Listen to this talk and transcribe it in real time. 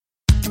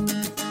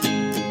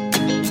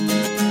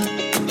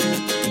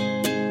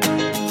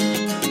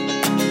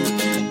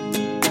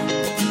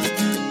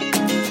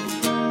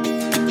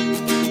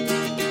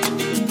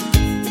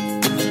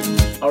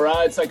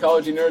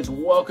psychology nerds?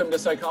 Welcome to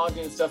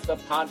Psychology and Stuff, the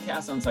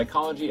podcast on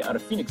psychology out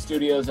of Phoenix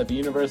Studios at the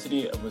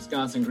University of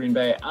Wisconsin-Green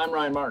Bay. I'm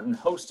Ryan Martin,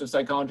 host of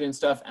Psychology and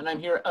Stuff, and I'm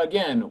here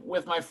again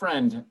with my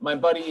friend, my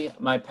buddy,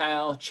 my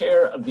pal,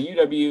 chair of the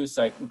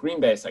UW Green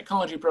Bay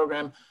Psychology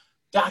Program,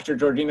 Dr.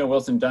 Georgina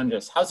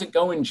Wilson-Dunges. How's it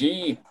going,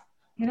 G?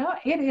 You know,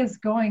 it is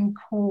going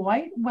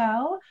quite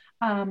well.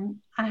 I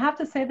have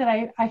to say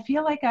that I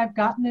feel like I've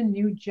gotten a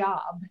new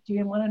job. Do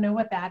you want to know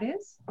what that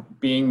is?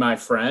 Being my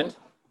friend?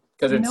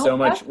 Because it's so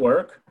much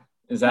work?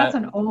 That's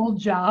an old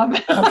job.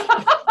 Okay.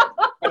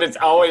 But it's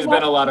always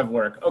been a lot of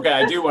work. Okay,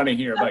 I do want to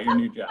hear about your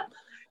new job.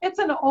 It's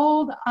an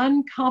old,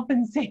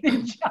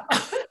 uncompensated job.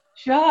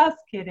 Just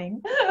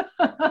kidding.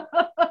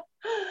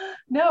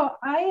 No,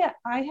 I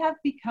have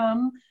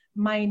become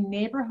my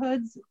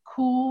neighborhood's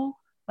cool,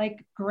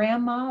 like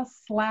grandma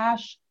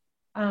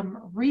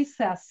 /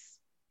 recess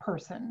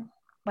person.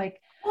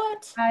 Like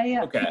what?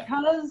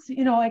 Because,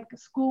 you know, like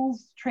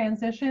schools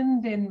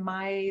transitioned in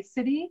my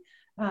city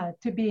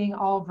to being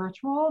all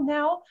virtual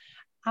now,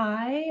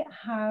 I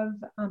have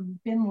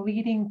been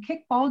leading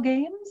kickball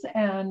games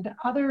and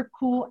other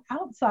cool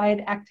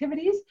outside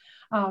activities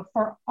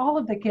for all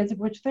of the kids, of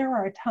which there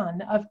are a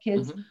ton of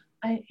kids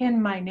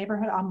in my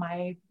neighborhood on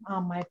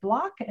my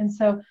block. And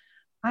so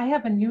I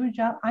have a new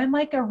job. I'm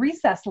like a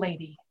recess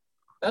lady.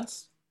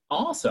 That's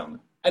awesome.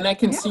 And I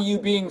can see you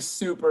being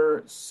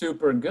super,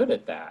 super good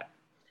at that.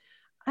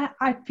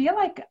 I feel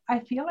like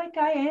I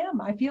am.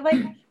 I feel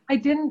like I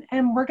didn't,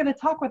 and we're going to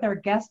talk with our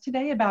guest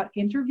today about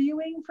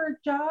interviewing for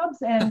jobs.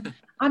 And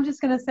I'm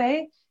just going to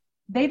say,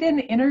 they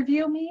didn't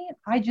interview me.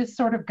 I just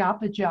sort of got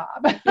the job.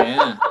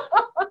 Yeah.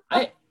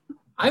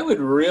 I would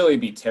really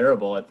be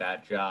terrible at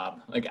that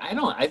job. Like,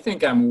 I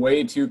think I'm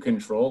way too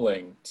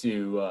controlling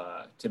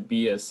to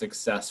be a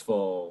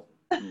successful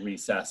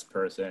recess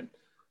person.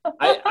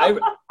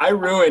 I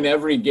ruin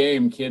every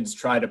game kids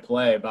try to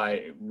play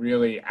by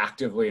really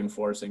actively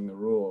enforcing the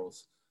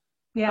rules.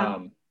 Yeah.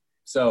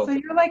 So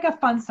you're like a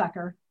fun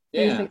sucker,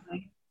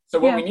 basically. So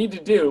what we need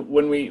to do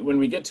when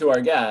we get to our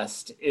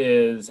guest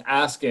is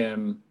ask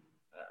him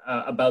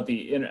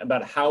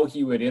about how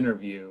he would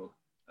interview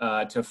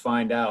to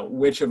find out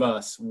which of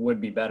us would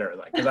be better.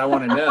 Like, because I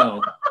want to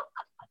know.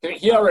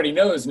 He already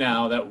knows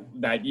now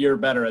that you're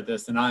better at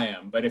this than I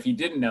am. But if he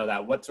didn't know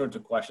that, what sorts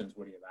of questions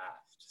would he have asked?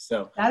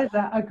 So that is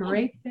a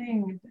great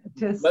thing.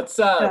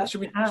 Should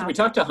we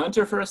talk to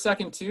Hunter for a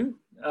second too?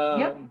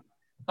 Yep.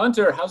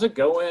 Hunter, how's it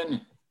going?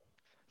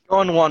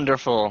 Going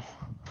wonderful.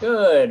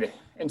 Good.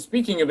 And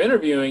speaking of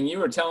interviewing, you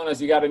were telling us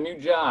you got a new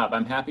job.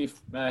 I'm happy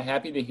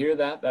to hear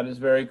that. That is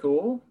very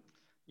cool.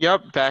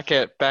 Yep, back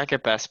at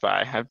Best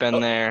Buy. I've been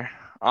there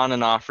on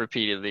and off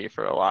repeatedly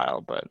for a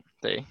while, but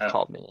they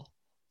called me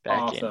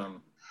back in.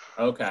 Awesome.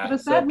 Okay. So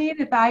does that mean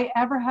if I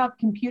ever have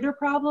computer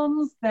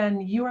problems,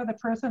 then you are the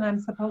person I'm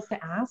supposed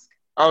to ask?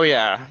 Oh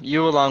yeah,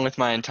 you along with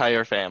my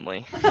entire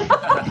family.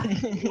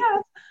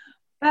 Yes.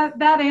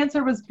 That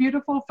answer was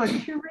beautiful for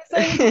two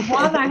reasons.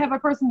 One, I have a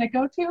person to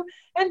go to,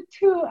 and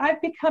two,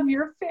 I've become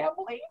your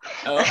family.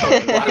 Oh,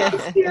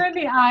 wow. You're in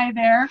the eye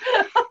there.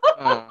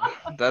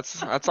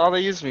 That's all they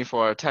use me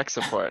for, tech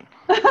support.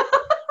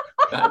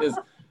 I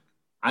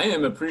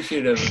am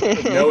appreciative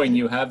of knowing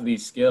you have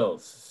these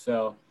skills.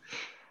 So,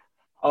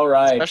 all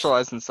right.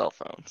 Specialize in cell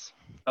phones.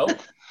 Oh,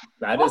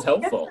 that is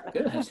helpful.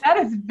 Good. That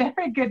is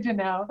very good to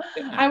know.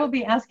 Yeah. I will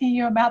be asking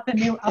you about the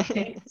new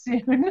update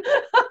soon.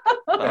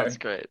 That's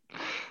great.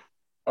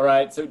 All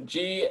right. So,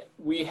 G,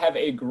 we have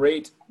a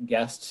great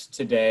guest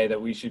today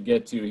that we should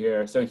get to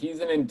here. So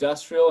he's an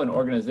industrial and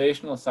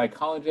organizational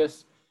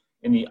psychologist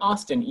in the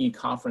Austin E.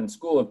 Coffran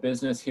School of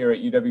Business here at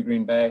UW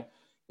Green Bay.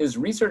 His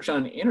research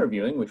on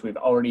interviewing, which we've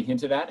already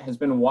hinted at, has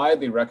been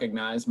widely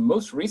recognized,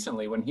 most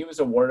recently when he was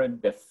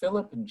awarded the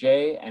Philip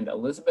J. and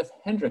Elizabeth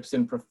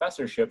Hendrickson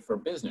Professorship for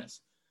Business.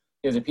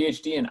 He has a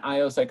PhD in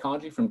IO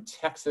psychology from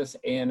Texas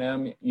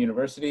A&M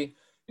University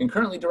and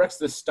currently directs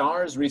the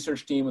STARS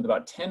research team with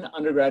about 10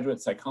 undergraduate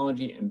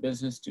psychology and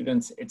business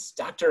students. It's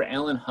Dr.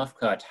 Alan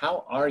Huffcutt.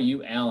 How are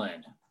you,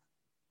 Alan?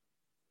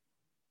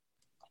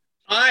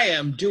 I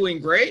am doing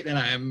great, and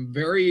I'm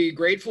very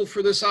grateful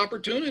for this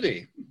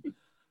opportunity.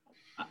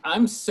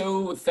 I'm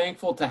so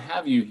thankful to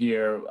have you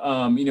here.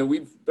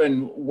 We've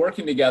been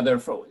working together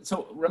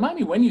so remind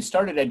me when you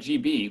started at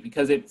GB,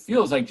 because it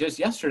feels like just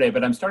yesterday,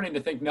 but I'm starting to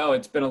think, no,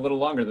 it's been a little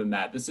longer than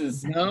that.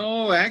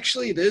 No,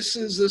 actually, this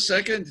is the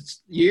second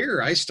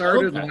year. I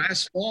started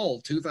last fall,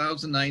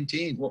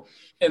 2019. Well,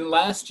 and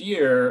last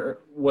year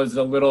was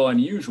a little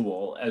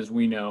unusual, as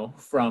we know,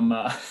 from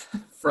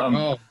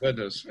oh,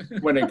 goodness.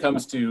 when it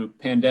comes to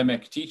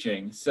pandemic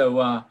teaching.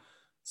 So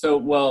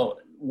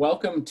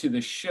welcome to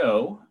the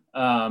show.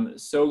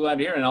 So glad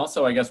to hear. And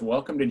also, I guess,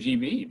 welcome to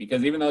GB,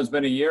 because even though it's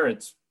been a year,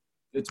 it's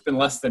been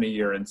less than a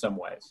year in some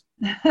ways.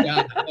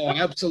 Yeah,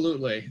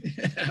 absolutely.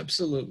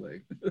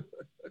 Absolutely.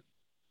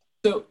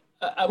 So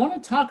I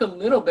want to talk a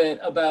little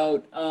bit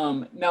about,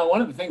 now one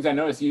of the things I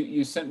noticed,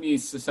 you sent me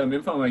some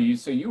info on you,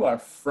 so you are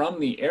from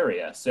the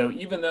area. So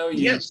even though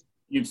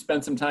you've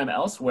spent some time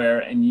elsewhere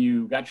and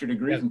you got your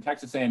degree from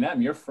Texas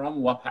A&M, you're from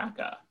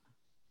Wapaka.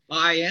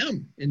 I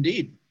am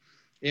indeed.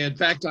 In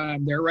fact,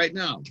 I'm there right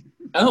now.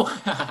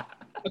 Oh,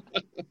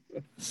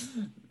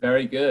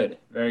 very good,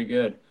 very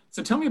good.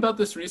 So tell me about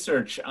this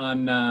research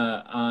on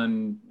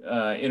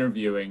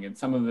interviewing and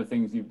some of the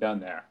things you've done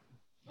there.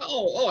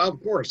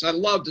 Of course. I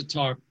love to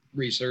talk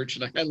research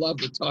and I love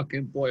to talk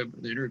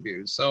employment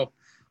interviews. So,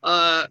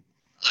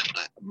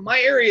 my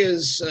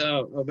areas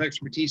of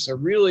expertise are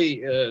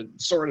really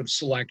sort of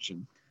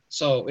selection.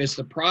 So it's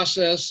the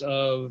process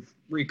of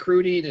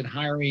recruiting and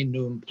hiring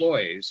new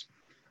employees.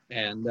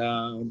 And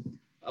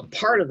a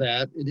part of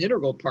that, an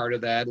integral part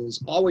of that,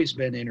 has always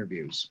been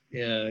interviews.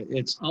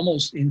 It's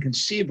almost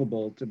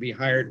inconceivable to be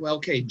hired. Well,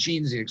 okay,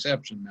 Gene's the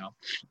exception now.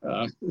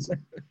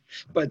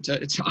 But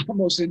it's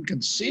almost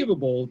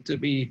inconceivable to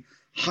be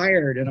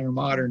hired in our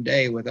modern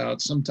day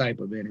without some type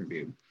of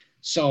interview.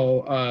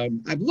 So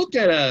I've looked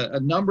at a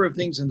number of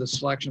things in the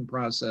selection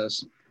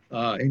process,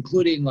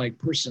 including like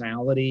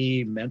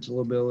personality,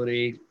 mental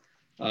ability,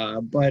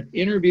 but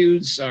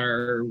interviews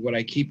are what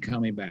I keep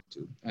coming back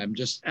to. I'm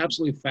just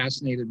absolutely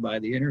fascinated by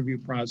the interview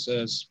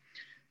process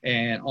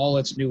and all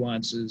its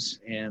nuances,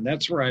 and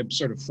that's where I've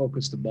sort of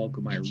focused the bulk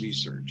of my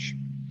research.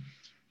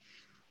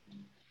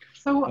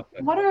 So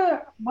what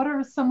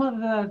are some of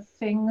the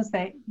things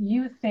that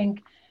you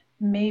think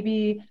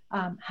maybe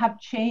have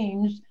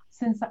changed,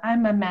 since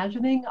I'm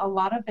imagining a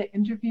lot of the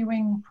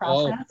interviewing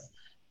process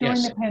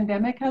during the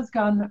pandemic has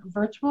gone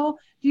virtual?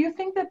 Do you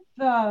think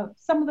that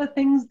some of the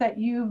things that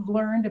you've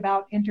learned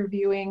about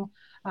interviewing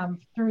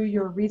through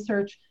your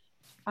research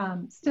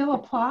still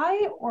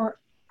apply, or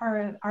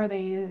are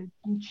they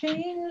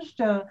changed?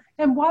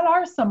 And what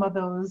are some of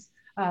those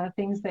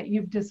things that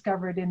you've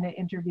discovered in the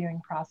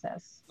interviewing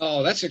process?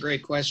 Oh, that's a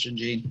great question,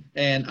 Gene.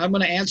 And I'm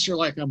going to answer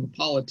like I'm a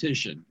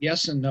politician.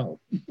 Yes and no.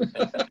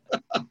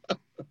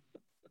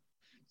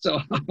 So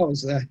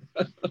how's that?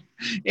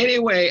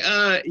 Anyway,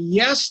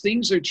 yes,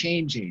 things are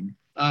changing.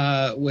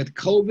 With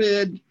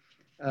COVID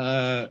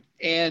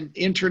and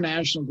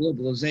international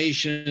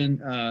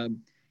globalization,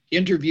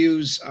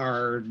 interviews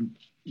are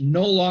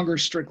no longer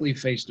strictly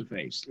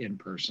face-to-face in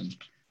person.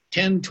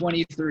 10,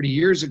 20, 30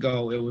 years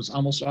ago, it was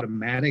almost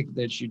automatic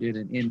that you did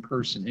an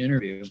in-person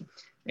interview.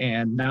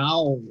 And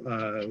now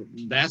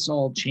that's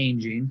all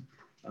changing.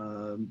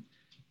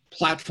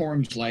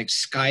 Platforms like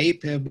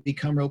Skype have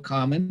become real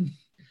common.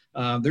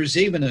 There's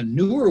even a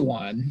newer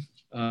one,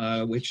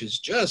 which is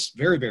just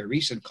very, very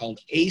recent, called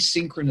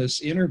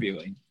asynchronous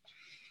interviewing.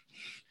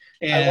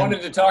 And I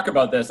wanted to talk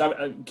about this.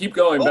 I keep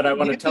going, but I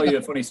want to tell you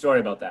a funny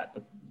story about that.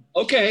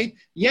 Okay.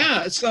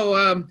 Yeah.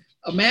 So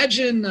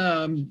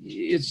imagine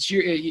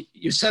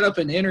you set up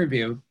an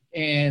interview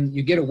and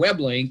you get a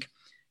web link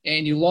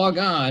and you log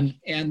on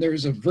and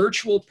there's a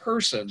virtual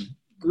person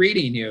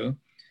greeting you,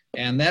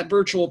 and that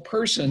virtual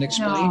person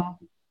explains,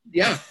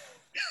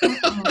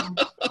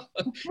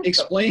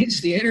 explains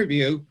the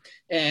interview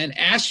and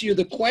asks you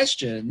the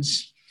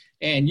questions,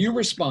 and you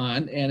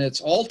respond, and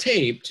it's all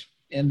taped.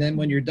 And then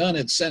when you're done,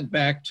 it's sent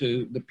back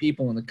to the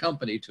people in the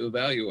company to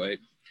evaluate.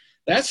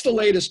 That's the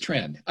latest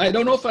trend. I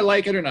don't know if I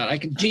like it or not.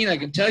 Gene, I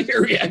can tell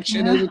your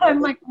reaction. I'm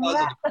like,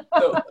 what?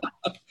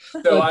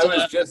 So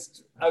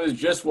I was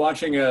just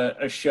watching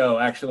a show,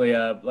 actually,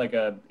 like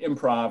a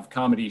improv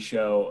comedy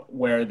show,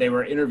 where they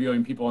were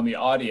interviewing people in the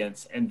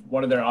audience, and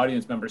one of their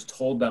audience members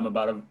told them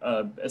about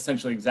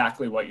essentially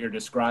exactly what you're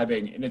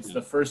describing, and it's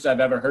the first I've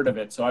ever heard of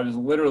it. So I was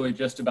literally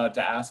just about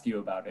to ask you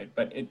about it,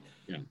 but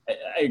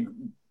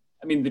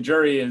I mean, the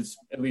jury is,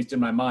 at least in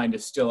my mind,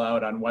 is still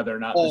out on whether or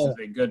not this is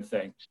a good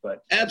thing.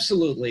 But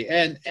absolutely,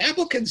 and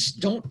applicants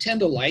don't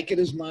tend to like it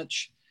as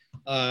much.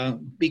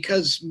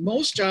 Because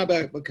most job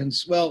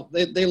applicants, well,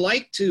 they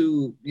like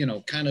to,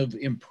 kind of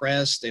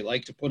impress. They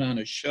like to put on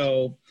a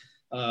show.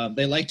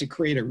 They like to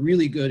create a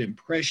really good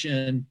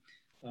impression.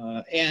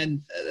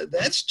 And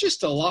that's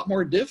just a lot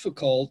more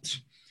difficult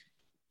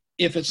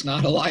if it's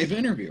not a live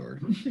interviewer.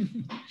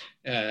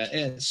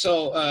 And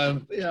so,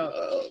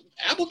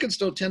 applicants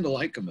don't tend to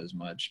like them as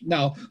much.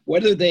 Now,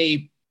 whether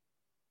they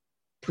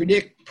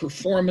predict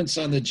performance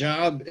on the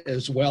job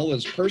as well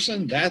as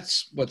person,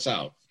 that's what's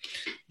out.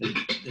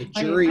 The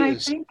jury I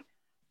think,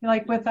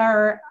 like with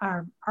our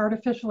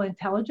artificial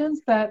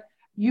intelligence, that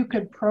you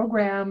could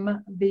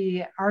program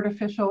the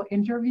artificial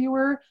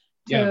interviewer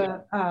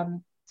to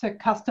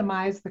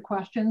customize the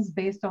questions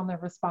based on the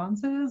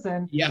responses.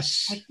 And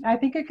yes, I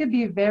think it could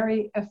be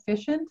very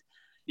efficient.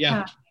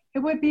 Yeah. It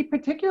would be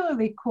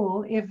particularly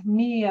cool if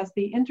me as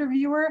the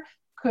interviewer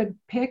could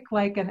pick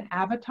like an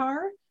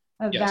avatar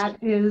that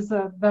is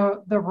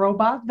the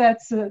robot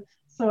that's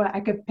so I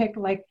could pick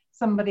like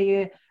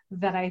somebody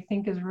that I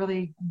think is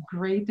really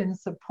great and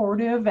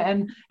supportive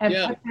and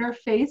put their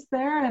face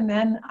there, and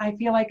then I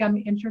feel like I'm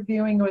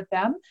interviewing with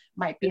them.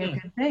 Might be a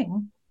good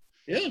thing.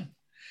 Yeah.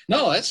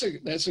 No, that's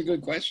a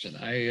good question.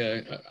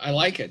 I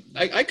like it.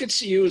 I could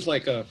see you as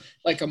like a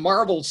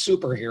Marvel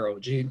superhero,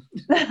 Gene.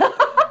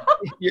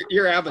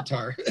 your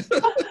avatar.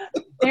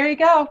 There you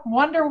go.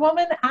 Wonder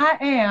Woman, I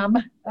am.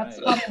 That's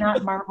probably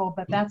not Marvel,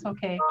 but that's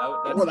okay.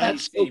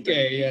 That's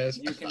okay, yes.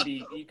 You can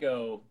be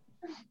eco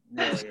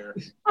warrior.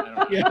 I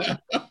don't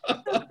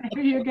know.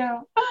 There you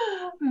go.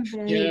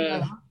 There you Yeah.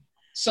 go.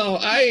 So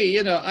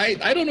I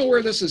don't know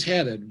where this is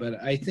headed,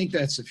 but I think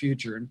that's the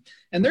future.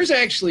 And there's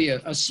actually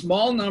a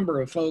small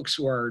number of folks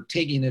who are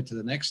taking it to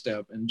the next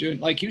step and doing,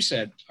 like you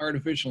said,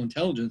 artificial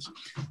intelligence.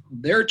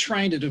 They're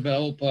trying to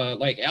develop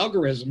like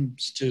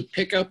algorithms to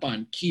pick up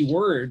on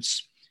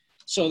keywords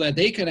so that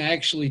they can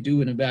actually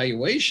do an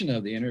evaluation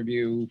of the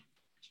interview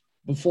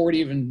before it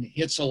even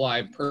hits a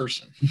live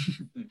person.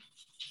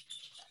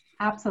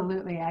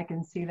 Absolutely, I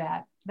can see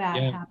that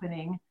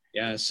happening.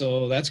 Yeah,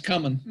 so that's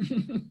coming.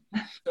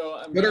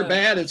 So Good or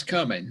bad, it's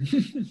coming.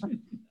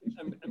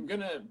 I'm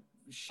gonna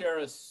share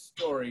a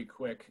story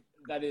quick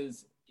that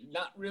is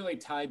not really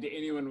tied to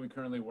anyone we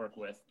currently work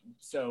with.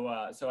 So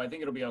I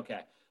think it'll be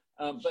okay.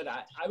 But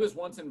I was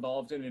once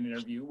involved in an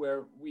interview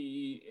where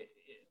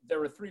there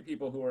were 3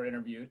 people who were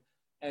interviewed,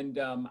 and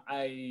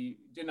I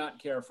did not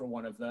care for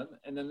one of them.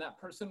 And then that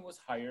person was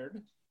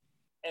hired,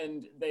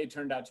 and they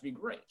turned out to be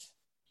great.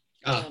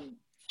 And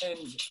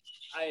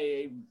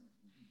I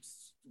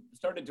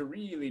started to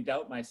really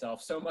doubt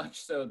myself, so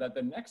much so that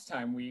the next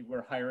time we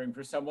were hiring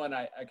for someone,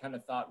 I kind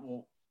of thought,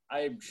 well,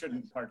 I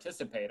shouldn't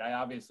participate. I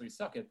obviously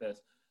suck at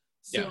this.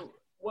 So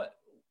what,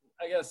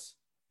 I guess,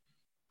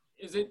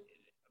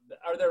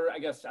 are there, I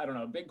guess, I don't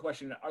know, a big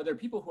question. Are there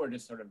people who are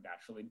just sort of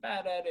naturally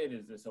bad at it?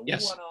 Is this a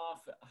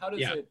one-off? How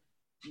does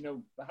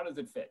how does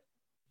it fit?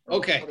 Or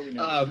Okay. what do we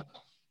know?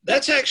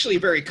 That's actually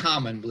very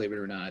common, believe it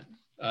or not.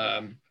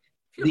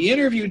 The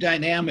interview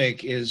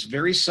dynamic is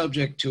very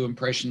subject to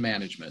impression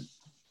management.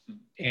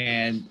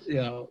 And,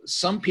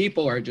 some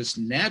people are just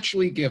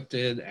naturally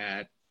gifted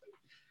at,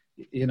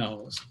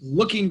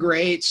 looking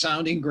great,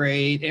 sounding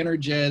great,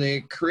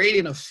 energetic,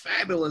 creating a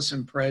fabulous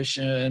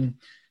impression,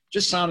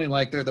 just sounding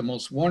like they're the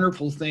most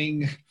wonderful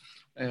thing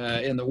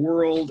in the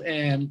world,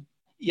 and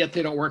yet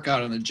they don't work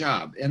out on the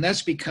job. And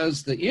that's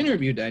because the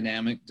interview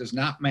dynamic does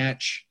not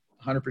match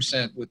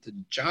 100% with the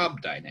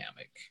job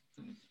dynamic.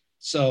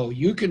 So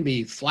you can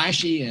be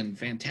flashy and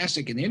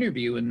fantastic in the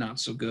interview and not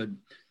so good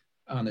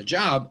on the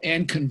job.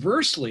 And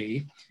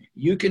conversely,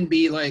 you can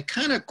be like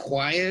kind of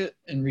quiet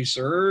and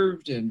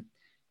reserved and,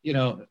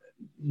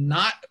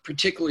 not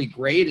particularly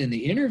great in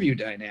the interview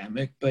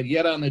dynamic, but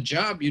yet on the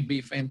job, you'd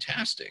be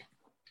fantastic.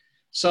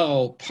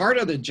 So part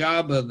of the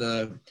job of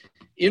the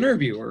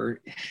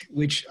interviewer,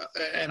 which,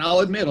 and I'll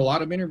admit a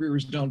lot of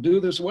interviewers don't do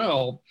this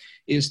well,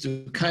 is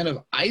to kind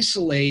of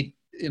isolate,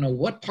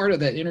 what part of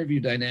that interview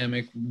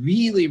dynamic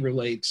really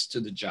relates to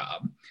the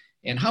job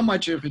and how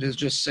much of it is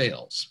just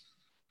sales.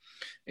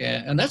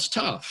 And that's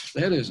tough.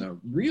 That is a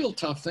real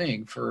tough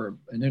thing for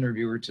an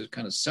interviewer to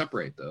kind of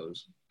separate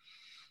those.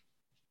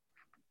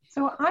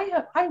 So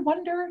I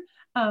wonder,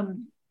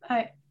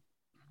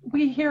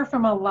 we hear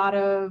from a lot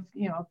of,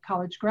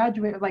 college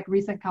graduate, like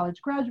recent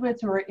college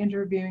graduates who are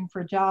interviewing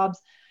for jobs,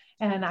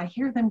 and I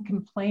hear them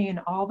complain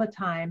all the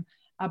time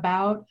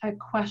about a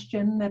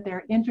question that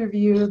they're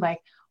interviewed, like,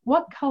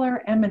 what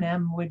color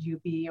M&M would you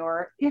be?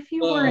 Or if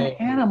you were an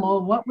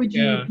animal, what would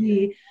you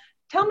be?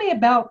 Tell me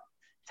about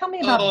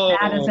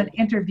that as an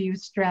interview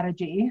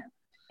strategy.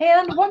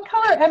 And what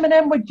color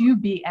M&M would you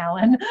be,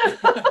 Alan?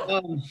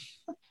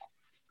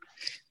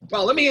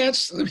 Well, let me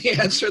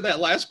answer that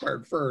last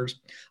part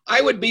first.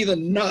 I would be the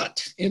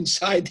nut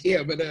inside the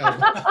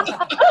M&M.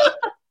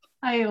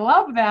 I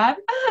love that.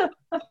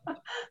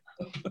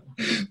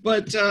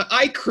 But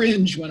I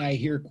cringe when I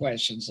hear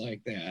questions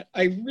like that.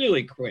 I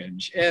really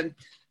cringe. And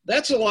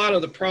that's a lot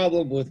of the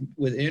problem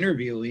with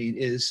interviewing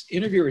is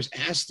interviewers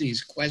ask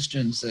these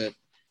questions that,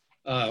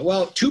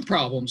 2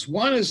 problems.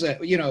 One is that,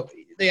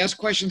 they ask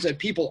questions that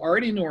people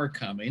already know are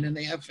coming and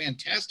they have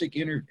fantastic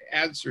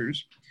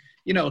answers.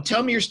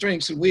 Tell me your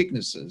strengths and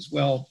weaknesses.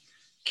 Well,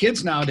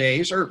 kids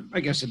nowadays, or I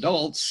guess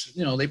adults,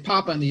 they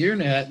pop on the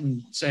internet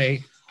and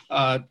say,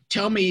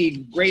 tell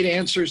me great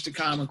answers to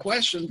common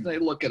questions. They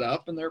look it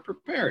up and they're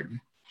prepared.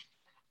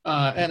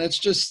 And it's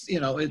just,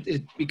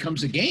 it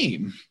becomes a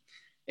game.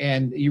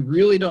 And you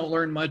really don't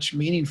learn much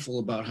meaningful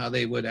about how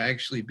they would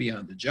actually be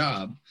on the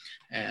job.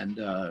 And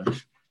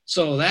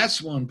so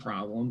that's one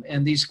problem.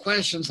 And these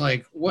questions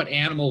like, what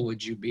animal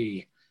would you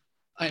be?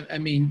 I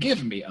mean,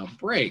 give me a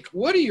break.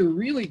 What are you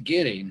really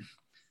getting,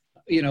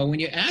 when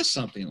you ask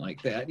something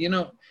like that?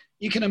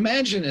 You can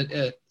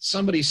imagine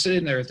somebody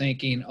sitting there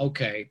thinking,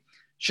 okay,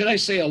 should I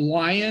say a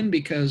lion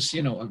because,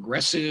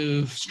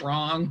 aggressive,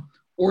 strong,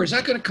 or is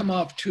that going to come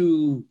off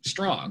too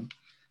strong?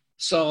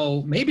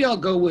 So maybe I'll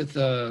go with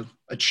a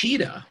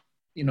cheetah,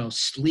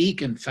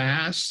 sleek and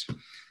fast.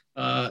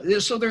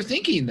 So they're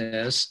thinking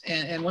this.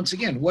 And once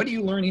again, what are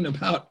you learning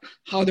about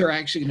how they're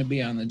actually going to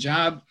be on the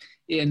job?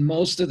 In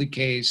most of the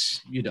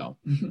case, you don't.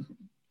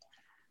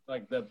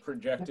 Like the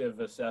projective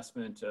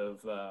assessment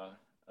of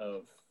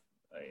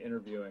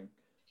interviewing.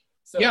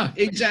 So, yeah,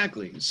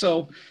 exactly.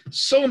 So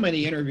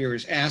many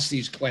interviewers ask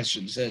these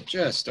questions that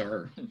just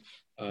are,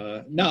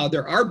 now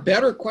there are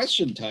better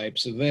question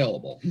types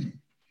available.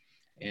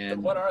 And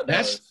so what are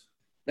those?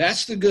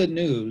 That's the good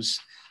news,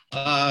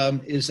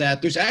 is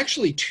that there's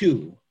actually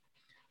 2.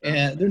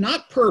 And they're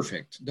not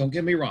perfect, don't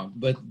get me wrong,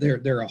 but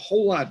they're a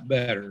whole lot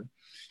better.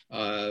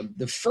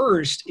 The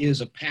first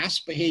is a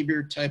past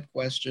behavior type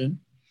question.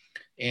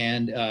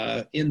 And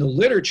in the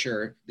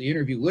literature, the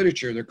interview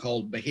literature, they're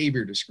called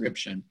behavior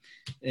description.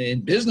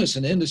 In business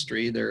and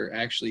industry, they're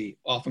actually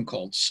often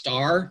called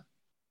STAR,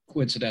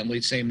 coincidentally,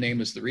 same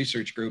name as the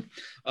research group.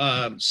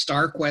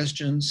 STAR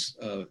questions,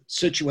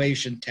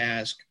 situation,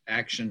 task,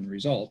 action,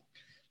 result.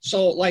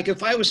 So like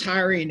if I was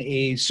hiring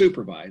a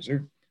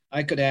supervisor,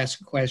 I could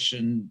ask a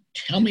question,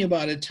 tell me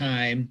about a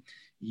time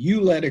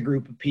you led a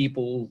group of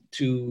people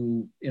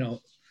to,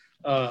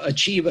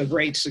 achieve a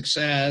great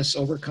success,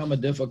 overcome a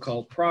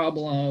difficult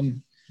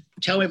problem.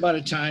 Tell me about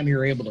a time you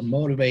were able to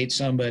motivate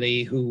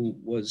somebody who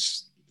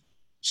was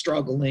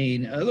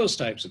struggling, those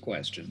types of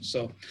questions.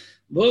 So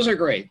those are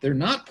great. They're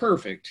not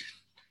perfect.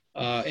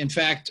 In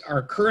fact,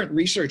 our current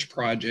research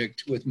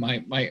project with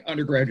my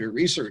undergraduate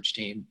research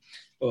team,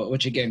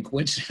 which again,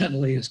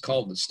 coincidentally is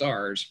called the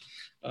STARS,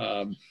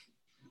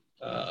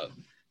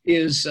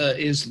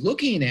 is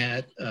looking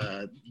at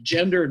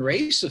gender and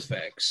race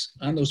effects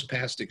on those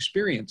past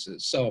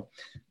experiences. So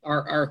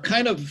our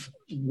kind of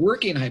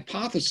working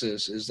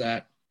hypothesis is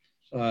that,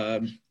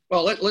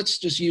 let's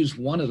just use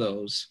one of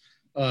those,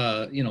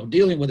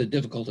 dealing with a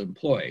difficult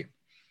employee.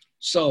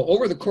 So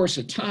over the course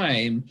of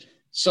time,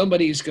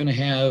 somebody's going to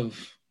have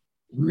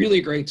really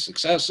great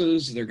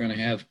successes. They're going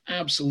to have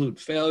absolute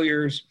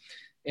failures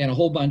and a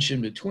whole bunch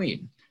in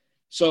between.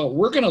 So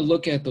we're going to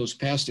look at those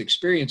past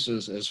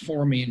experiences as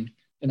forming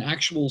an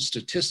actual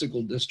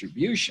statistical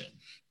distribution.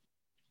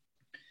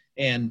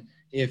 And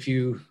if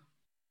you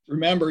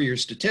remember your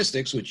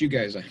statistics, which you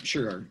guys I'm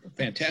sure are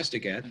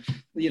fantastic at,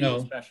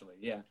 especially,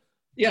 yeah.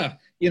 Yeah,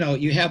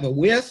 you have a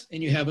width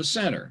and you have a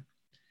center.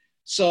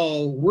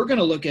 So we're going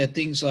to look at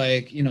things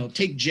like,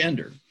 take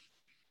gender.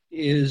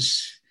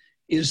 Is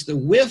the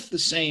width the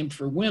same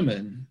for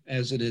women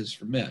as it is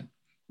for men?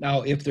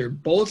 Now, if they're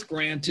both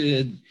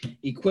granted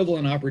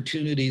equivalent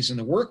opportunities in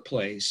the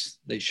workplace,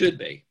 they should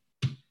be.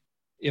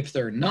 If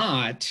they're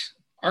not,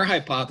 our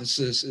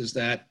hypothesis is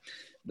that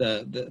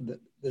the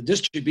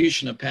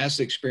distribution of past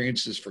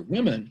experiences for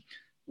women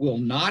will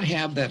not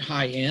have that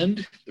high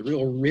end, the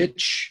real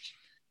rich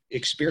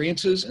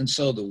experiences. And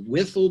so the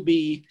width will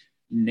be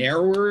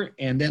narrower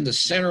and then the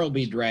center will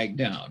be dragged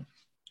down.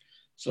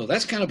 So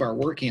that's kind of our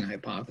working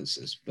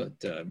hypothesis. But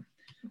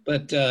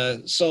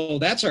so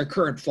that's our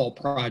current fall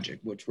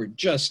project, which we're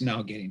just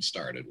now getting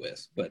started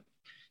with. But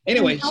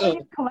anyway, how are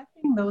you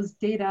collecting those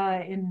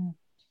data in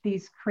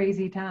these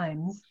crazy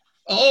times?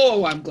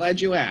 Oh, I'm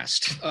glad you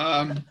asked.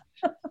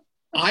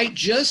 I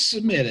just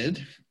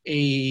submitted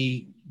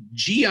a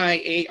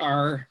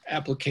GIAR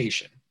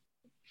application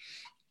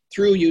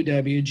through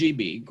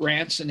UWGB,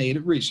 Grants in Aid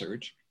of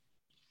Research.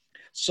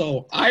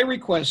 So I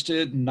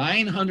requested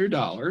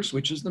 $900,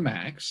 which is the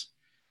max,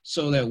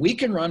 so that we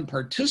can run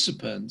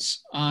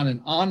participants on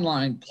an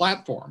online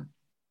platform,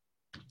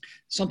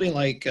 something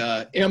like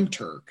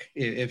MTurk,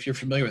 if you're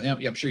familiar with them,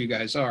 I'm sure you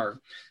guys are,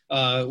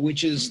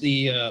 which is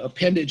the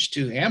appendage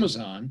to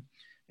Amazon.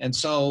 And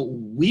so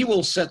we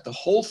will set the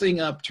whole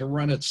thing up to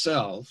run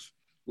itself,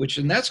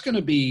 and that's going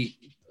to be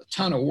a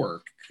ton of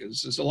work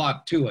because there's a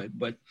lot to it,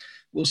 but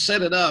we'll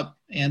set it up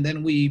and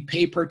then we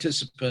pay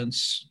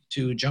participants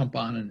to jump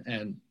on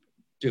and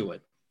do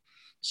it.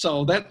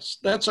 So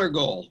that's our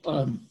goal.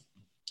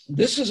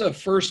 This is a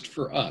first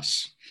for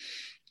us.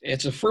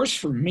 It's a first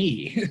for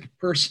me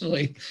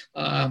personally.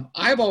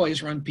 I've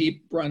always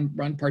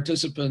run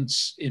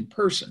participants in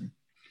person.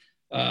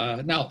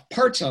 Now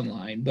parts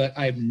online, but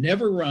I've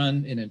never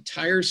run an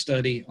entire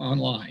study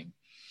online.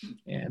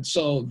 And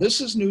so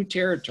this is new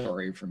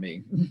territory for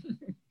me.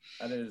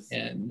 That is,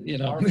 and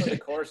par for the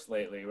course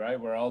lately, right?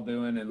 We're all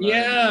doing and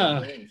yeah,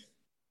 things.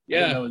 Yeah.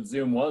 I didn't know what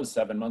Zoom was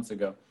 7 months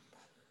ago.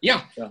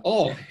 Yeah.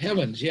 Oh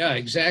heavens, yeah,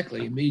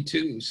 exactly. Me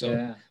too. So,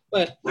 yeah.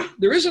 But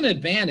there is an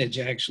advantage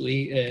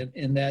actually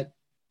in that,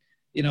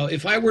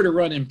 if I were to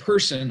run in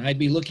person, I'd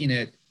be looking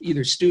at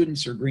either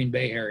students or Green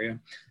Bay area.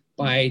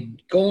 By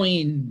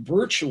going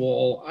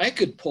virtual, I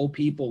could pull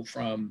people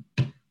from,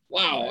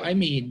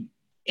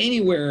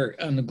 anywhere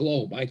on the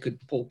globe I could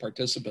pull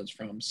participants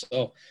from.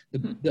 So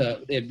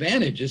the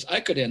advantage is I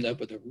could end up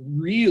with a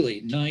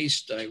really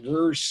nice,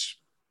 diverse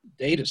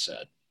data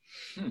set.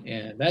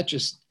 And that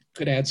just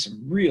could add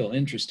some real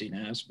interesting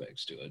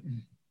aspects to it.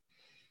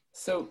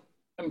 So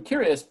I'm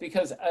curious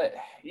because,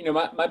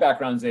 my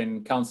background's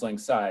in counseling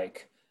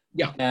psych.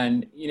 Yeah.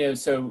 And,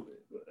 so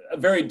a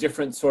very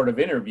different sort of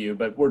interview,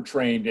 but we're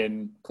trained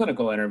in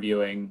clinical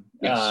interviewing,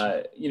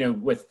 yes.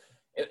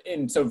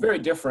 So very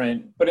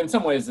different, but in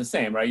some ways the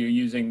same, right? You're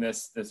using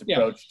this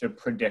approach to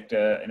predict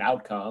an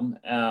outcome,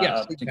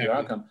 a particular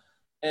outcome.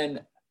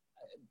 And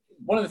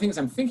one of the things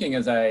I'm thinking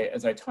as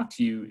I talk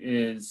to you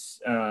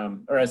is,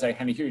 or as I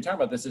kind of hear you talk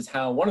about this, is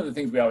how one of the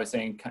things we always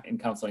say in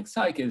counseling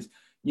psych is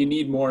you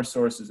need more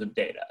sources of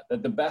data,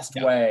 that the best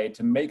way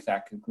to make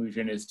that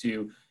conclusion is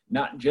to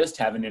not just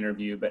have an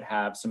interview, but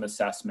have some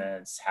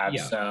assessments, have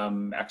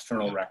some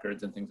external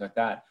records and things like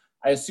that.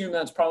 I assume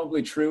that's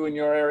probably true in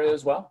your area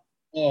as well?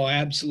 Oh,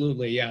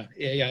 absolutely. Yeah.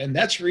 Yeah. Yeah. And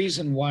that's the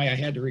reason why I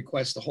had to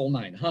request the whole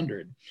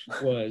 900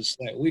 was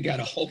that we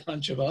got a whole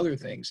bunch of other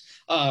things.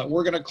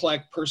 We're going to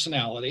collect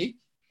personality,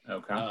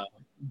 Okay.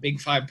 big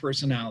five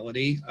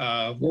personality,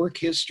 work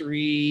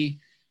history,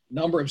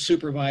 number of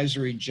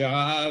supervisory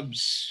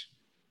jobs,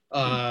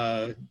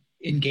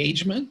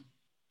 engagement,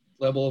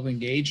 level of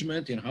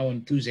engagement, and how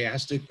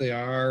enthusiastic they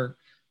are.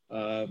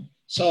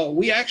 So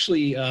we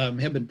actually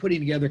have been putting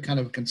together kind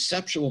of a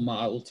conceptual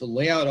model to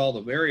lay out all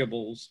the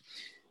variables.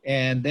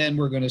 And then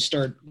we're going to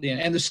start,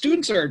 and the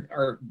students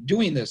are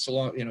doing this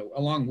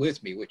along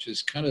with me, which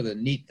is kind of the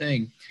neat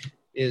thing,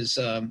 is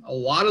a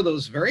lot of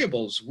those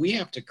variables we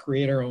have to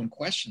create our own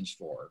questions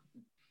for.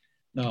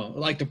 No,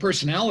 like the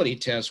personality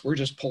test, we're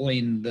just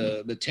pulling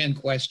the 10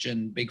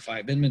 question Big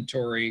Five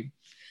inventory,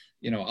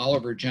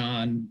 Oliver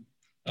John,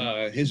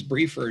 his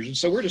brief version.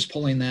 So we're just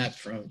pulling that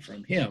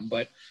from him.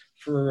 But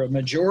for a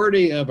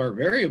majority of our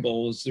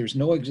variables, there's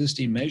no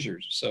existing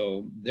measures.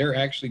 So they're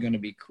actually going to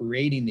be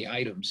creating the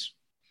items,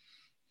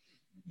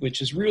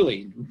 which is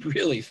really,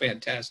 really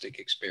fantastic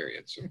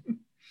experience.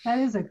 That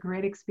is a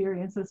great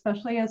experience,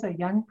 especially as a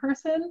young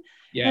person.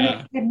 Yeah.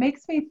 And it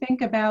makes me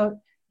think about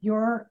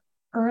your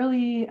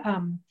early,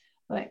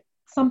 like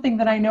something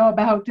that I know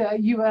about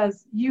you,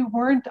 as you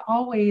weren't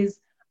always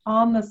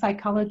on the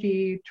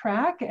psychology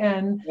track.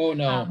 And Oh,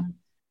 no.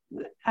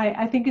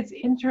 I think it's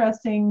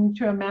interesting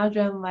to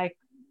imagine like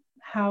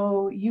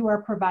how you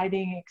are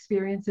providing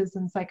experiences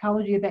in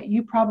psychology that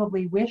you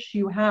probably wish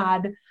you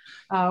had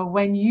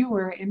when you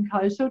were in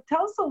college. So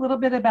tell us a little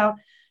bit about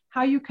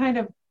how you kind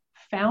of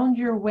found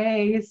your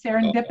way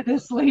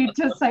serendipitously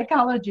to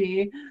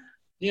psychology.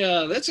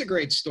 Yeah, that's a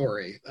great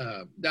story.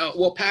 Now,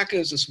 Waupaca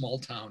is a small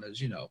town,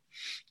 as you know.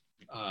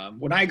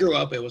 When I grew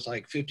up, it was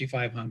like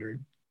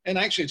 5,500. And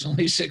actually, it's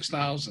only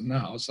 6,000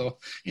 now. So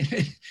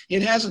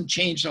it hasn't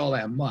changed all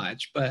that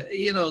much. But,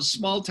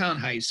 small town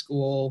high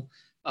school,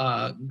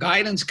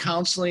 guidance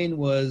counseling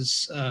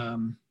was,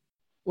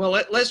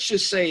 let's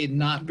just say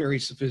not very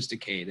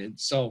sophisticated.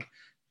 So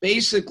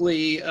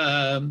basically,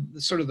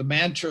 sort of the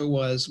mantra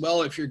was,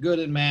 well, if you're good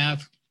in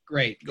math,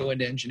 great, go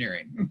into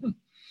engineering.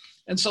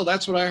 And so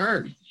that's what I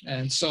heard.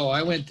 And so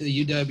I went to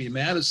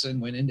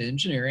UW-Madison, went into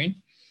engineering.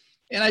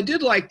 And I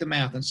did like the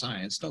math and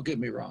science, don't get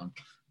me wrong.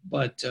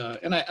 But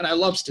and I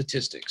love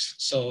statistics,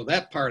 so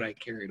that part I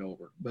carried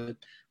over. But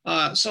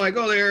so I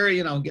go there,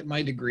 get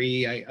my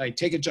degree. I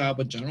take a job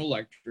with General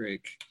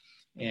Electric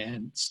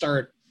and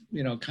start,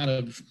 kind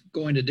of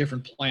going to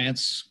different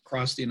plants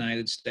across the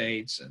United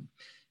States.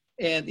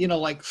 And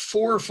like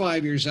 4 or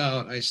 5 years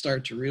out, I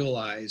start to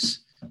realize,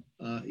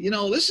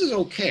 this is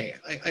okay.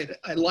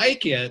 I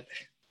like it,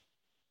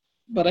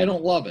 but I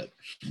don't love it.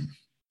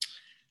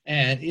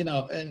 And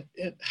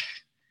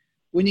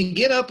when you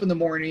get up in the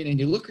morning and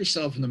you look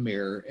yourself in the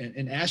mirror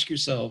and ask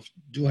yourself,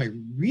 do I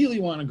really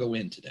want to go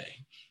in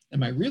today?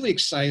 Am I really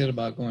excited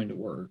about going to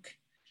work?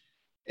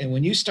 And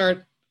when you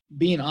start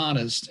being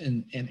honest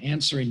and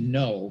answering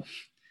no,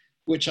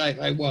 which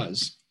I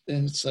was,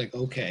 then it's like,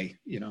 okay,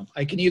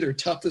 I can either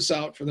tough this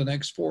out for the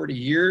next 40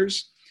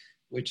 years,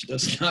 which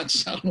does not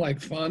sound like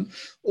fun,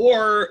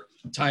 or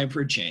time for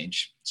a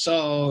change.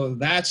 So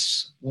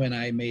that's when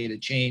I made a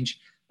change.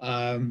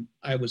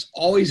 I was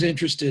always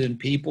interested in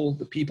people,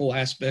 the people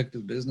aspect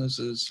of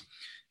businesses.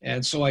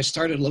 And so I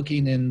started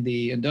looking in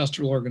the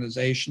industrial,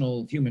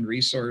 organizational, human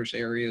resource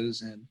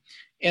areas and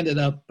ended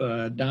up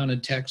down in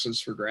Texas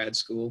for grad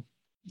school.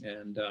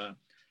 And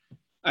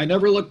I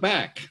never looked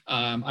back.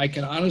 I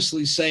can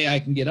honestly say I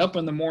can get up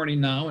in the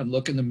morning now and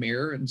look in the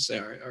mirror and say,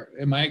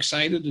 am I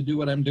excited to do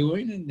what I'm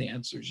doing? And the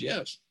answer is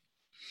yes.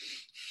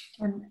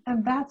 And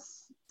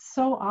that's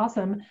so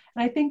awesome. And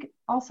I think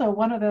also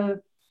one of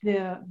the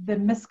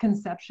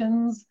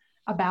misconceptions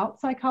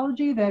about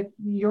psychology that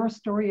your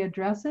story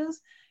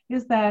addresses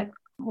is that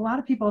a lot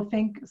of people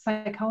think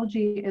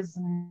psychology is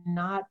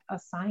not a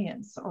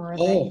science, or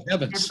oh, they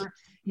never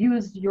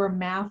use your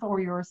math or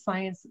your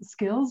science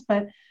skills,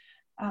 but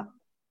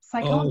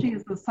psychology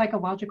is a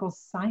psychological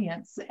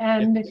science,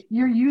 and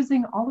you're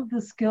using all of the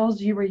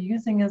skills you were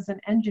using as an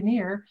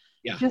engineer,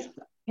 just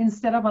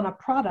instead of on a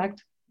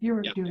product,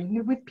 you're doing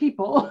it with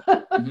people.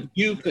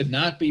 You could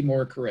not be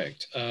more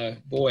correct.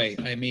 Boy,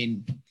 I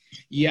mean,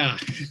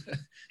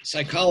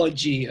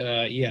 psychology,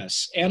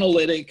 yes.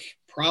 Analytic,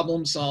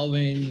 problem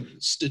solving,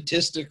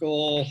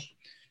 statistical.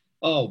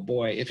 Oh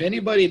boy, if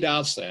anybody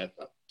doubts that,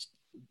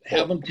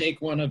 have them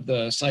take one of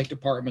the psych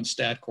department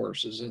stat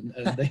courses and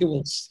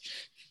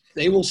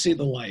they will see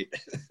the light.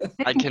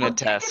 I can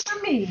attest.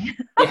 For me.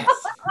 Yes.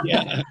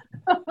 Yeah.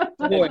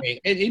 Boy,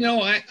 and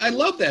I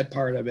love that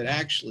part of it,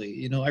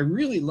 actually. I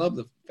really love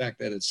the fact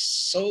that it's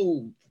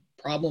so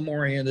problem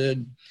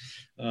oriented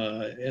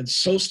and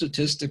so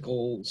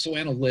statistical, so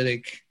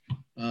analytic.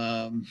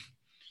 That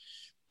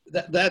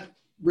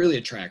really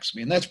attracts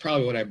me, and that's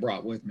probably what I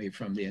brought with me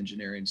from the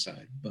engineering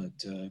side. But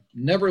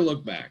never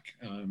look back.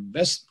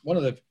 One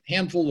of the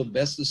handful of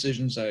best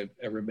decisions I've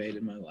ever made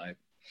in my life.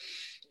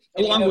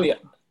 Along with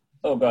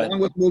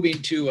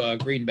moving to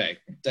Green Bay.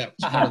 That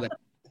was one of the.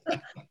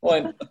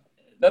 Well,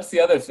 that's the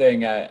other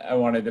thing I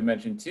wanted to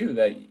mention too,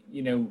 that,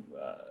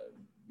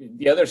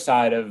 the other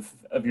side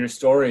of your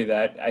story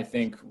that I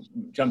think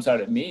jumps out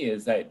at me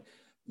is that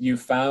you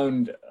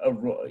found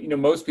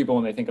most people,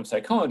 when they think of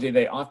psychology,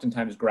 they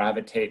oftentimes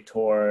gravitate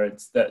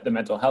towards the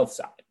mental health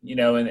side,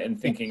 and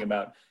thinking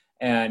about,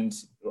 and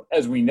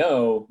as we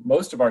know,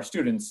 most of our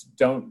students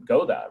don't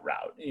go that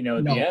route.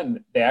 At the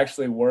end, they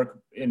actually work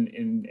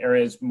in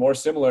areas more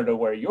similar to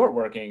where you're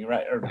working,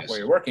 right? Or where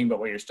you're working, but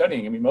where you're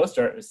studying. I mean,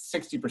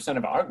 60%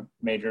 of our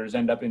majors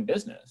end up in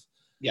business.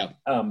 Yeah.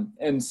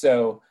 And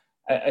so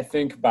I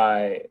think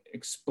by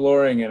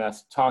exploring and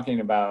us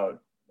talking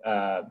about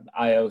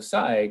IO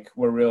Psych,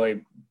 we're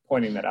really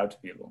pointing that out to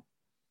people.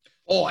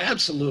 Oh,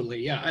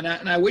 absolutely. Yeah. And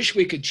I wish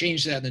we could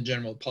change that in the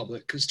general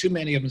public, because too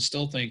many of them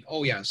still think,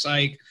 oh yeah,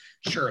 psych,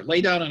 sure,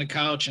 lay down on a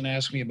couch and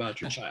ask me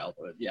about your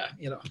childhood. Yeah.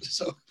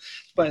 So,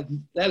 but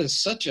that is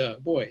such a,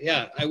 boy,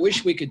 yeah, I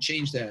wish we could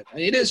change that.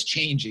 It is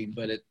changing,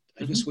 but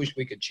I just wish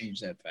we could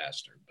change that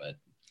faster.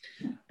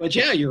 But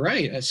yeah, you're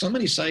right. So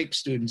many psych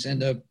students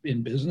end up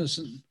in business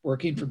and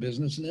working for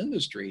business and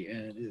industry.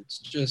 And it's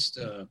just,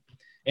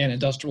 and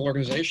industrial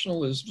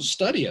organizational is the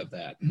study of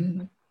that.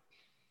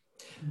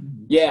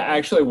 Yeah, I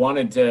actually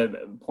wanted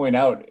to point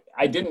out,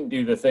 I didn't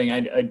do the thing.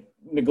 I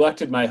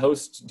neglected my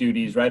host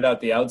duties right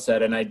out the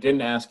outset, and I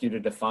didn't ask you to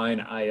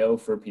define IO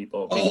for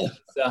people. Because,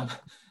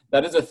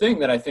 that is a thing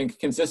that I think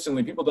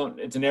consistently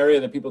it's an area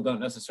that people don't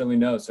necessarily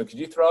know. So could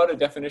you throw out a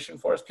definition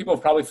for us? People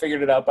have probably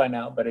figured it out by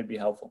now, but it'd be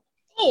helpful.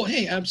 Oh,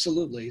 hey,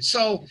 absolutely.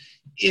 So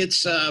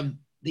it's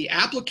the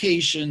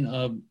application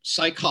of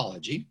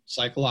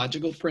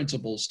psychological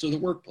principles to the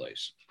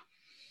workplace.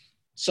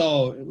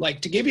 So,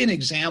 like, to give you an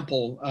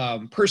example,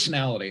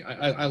 personality.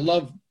 I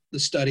love the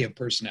study of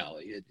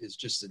personality. It is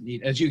just a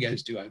neat, as you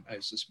guys do, I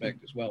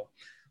suspect as well.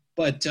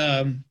 But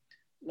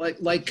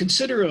like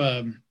consider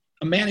a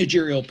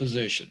managerial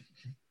position.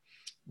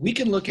 We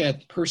can look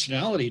at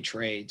personality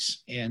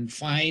traits and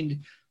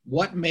find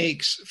what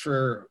makes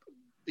for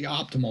the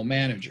optimal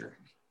manager.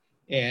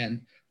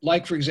 And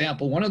like, for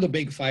example, one of the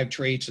big 5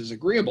 traits is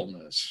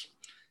agreeableness.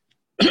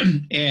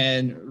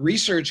 And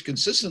research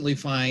consistently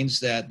finds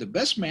that the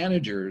best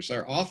managers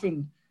are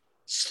often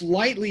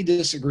slightly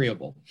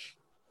disagreeable.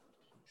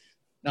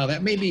 Now,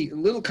 that may be a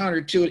little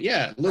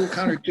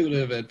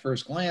counterintuitive at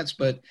first glance,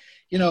 but,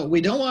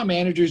 we don't want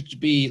managers to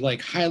be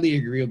like highly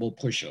agreeable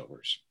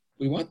pushovers.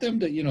 We want them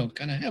to,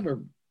 kind of have a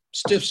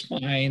stiff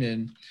spine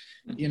and,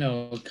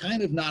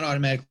 kind of not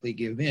automatically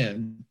give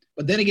in.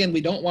 But then again,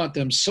 we don't want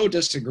them so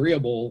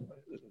disagreeable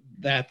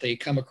that they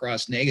come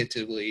across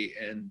negatively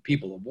and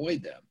people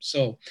avoid them.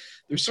 So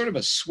there's sort of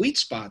a sweet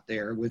spot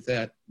there with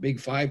that big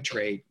 5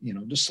 trait,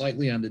 just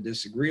slightly on the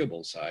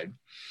disagreeable side.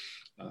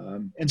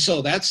 And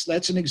so that's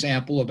an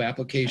example of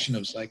application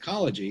of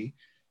psychology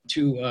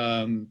to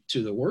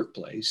the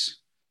workplace.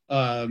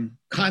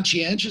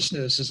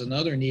 Conscientiousness is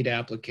another neat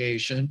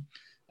application.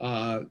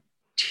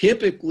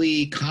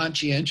 Typically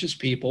conscientious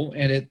people,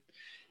 and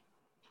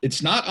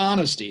it's not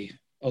honesty,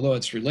 although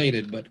it's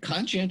related, but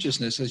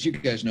conscientiousness, as you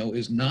guys know,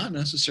 is not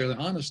necessarily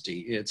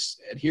honesty. It's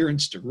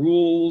adherence to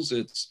rules.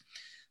 It's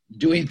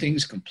doing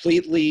things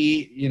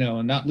completely,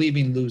 not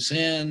leaving loose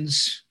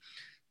ends.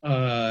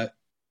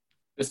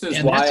 This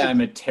is why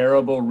I'm a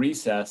terrible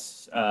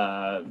recess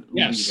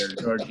yes. leader,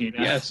 Georgina.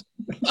 Yes.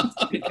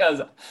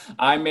 Because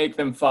I make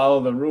them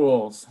follow the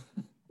rules.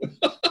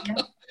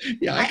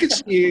 Yeah, I could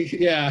see,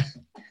 yeah.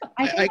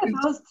 I think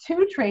those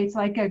 2 traits,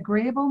 like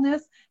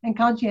agreeableness and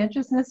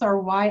conscientiousness, are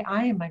why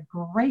I am a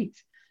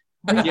great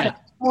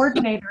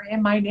coordinator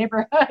in my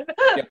neighborhood.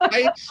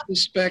 I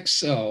suspect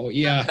so,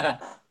 yeah.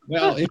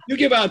 Well, if you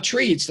give out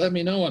treats, let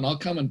me know and I'll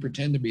come and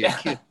pretend to be a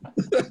kid.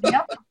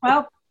 Yep,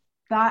 well,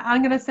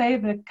 I'm going to say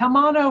that come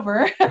on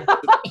over.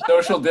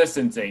 Social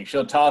distancing.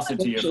 She'll toss it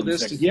to you.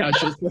 Yeah,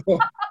 she'll throw.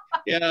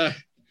 Yeah.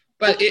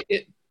 But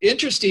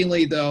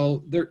interestingly,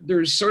 though,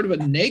 there's sort of a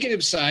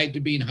negative side to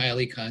being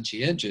highly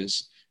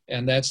conscientious.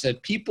 And that's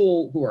that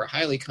people who are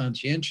highly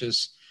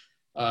conscientious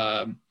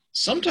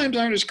sometimes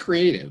aren't as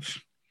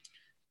creative.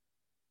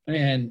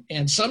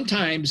 And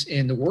sometimes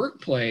in the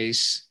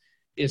workplace,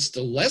 it's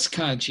the less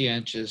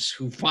conscientious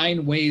who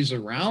find ways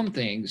around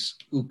things,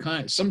 who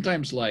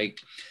sometimes like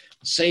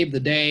save the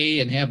day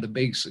and have the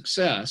big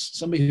success.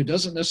 Somebody who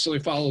doesn't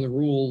necessarily follow the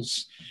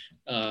rules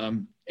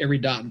every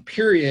dot and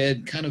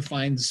period kind of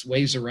finds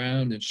ways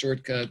around and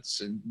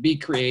shortcuts and be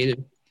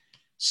creative.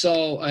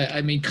 So,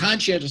 I mean,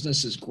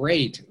 conscientiousness is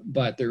great,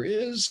 but there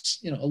is,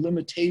 a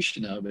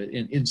limitation of it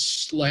in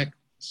select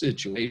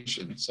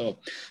situations. So,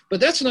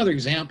 but that's another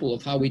example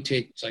of how we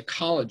take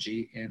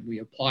psychology and we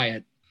apply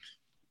it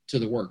to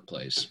the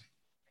workplace.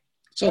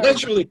 So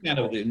that's really kind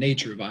of the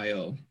nature of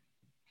IO.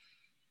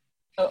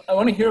 I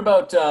want to hear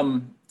about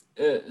some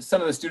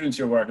of the students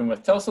you're working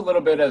with. Tell us a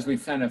little bit as we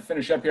kind of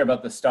finish up here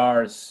about the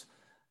STARS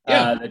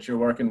that you're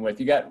working with.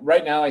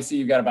 Right now I see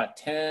you've got about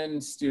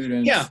 10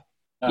 students.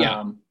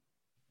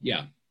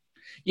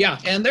 Yeah,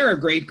 and they're a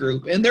great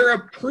group, and they're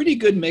a pretty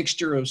good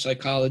mixture of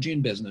psychology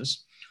and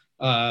business.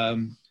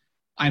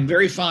 I'm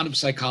very fond of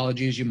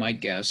psychology, as you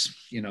might guess.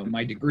 You know,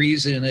 my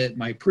degree's in it.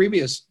 My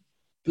previous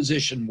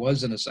position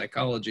was in a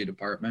psychology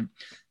department.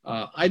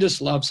 I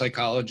just love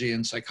psychology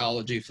and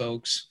psychology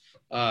folks.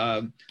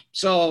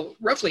 So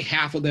roughly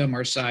half of them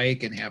are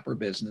psych and half are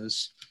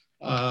business.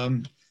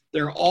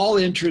 They're all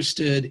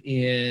interested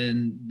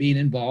in being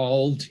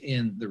involved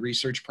in the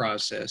research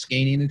process,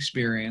 gaining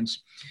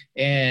experience.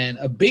 And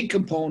a big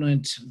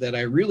component that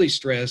I really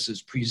stress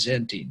is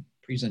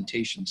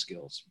presentation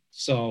skills.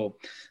 So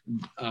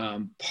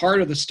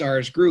part of the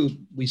STARS group,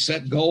 we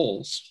set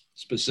goals,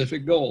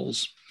 specific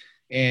goals.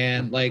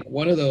 And like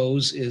one of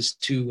those is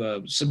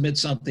to submit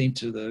something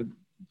to the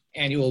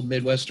annual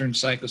Midwestern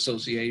Psych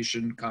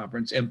Association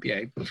conference,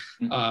 MPA.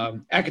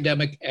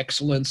 Academic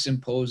Excellence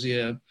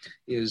Symposia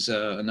is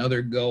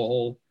another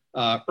goal.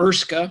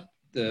 ERSCA,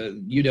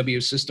 the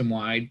UW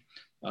system-wide,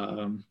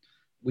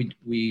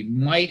 we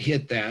might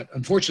hit that.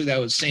 Unfortunately, that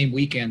was the same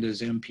weekend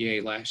as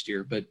MPA last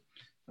year, but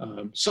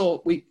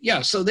so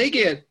they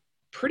get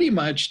pretty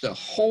much the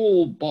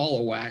whole ball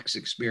of wax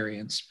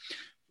experience,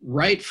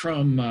 right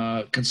from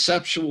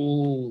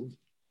conceptual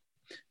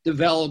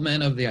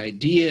development of the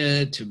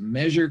idea to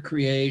measure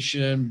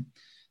creation,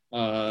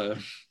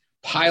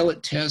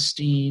 pilot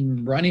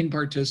testing, running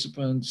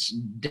participants,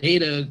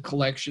 data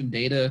collection,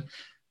 data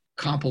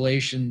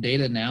compilation,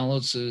 data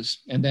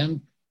analysis, and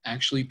then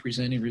actually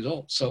presenting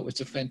results. So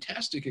it's a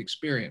fantastic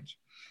experience.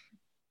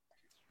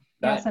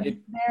 Yes, and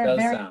they're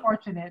very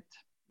fortunate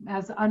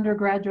as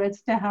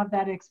undergraduates to have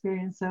that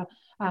experience. So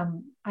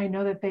I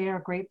know that they are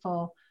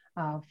grateful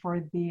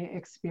for the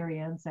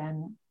experience,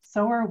 and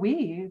so are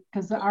we,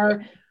 because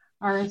our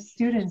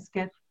students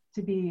get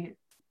to be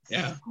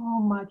so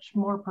much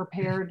more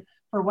prepared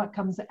for what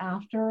comes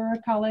after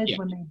college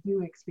when they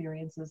do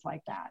experiences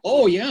like that.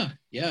 Oh yeah,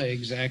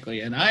 exactly.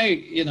 And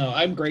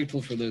I'm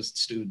grateful for those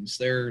students.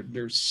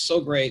 They're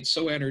so great,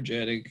 so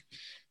energetic,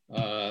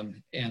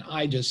 and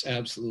I just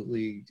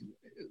absolutely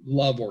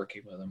love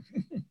working with them.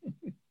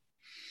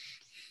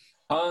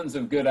 Tons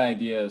of good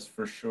ideas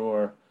for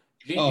sure.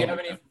 Do you have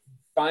any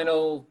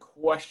final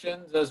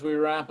questions as we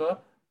wrap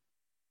up?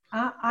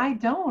 I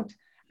don't.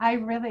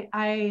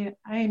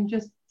 I'm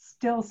just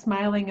still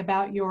smiling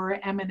about your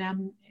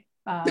M&M.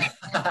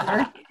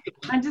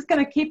 I'm just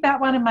going to keep that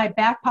one in my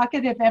back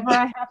pocket. If ever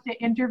I have to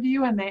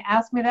interview and they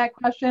ask me that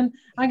question,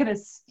 I'm going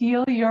to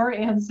steal your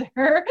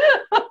answer.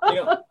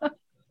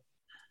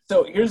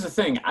 So here's the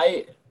thing.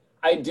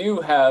 I do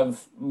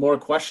have more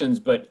questions,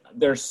 but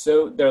they're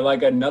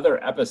like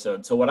another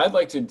episode. So what I'd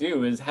like to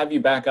do is have you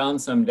back on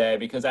someday,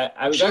 because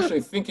I was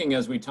actually thinking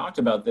as we talked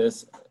about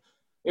this,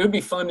 it would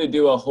be fun to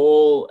do a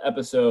whole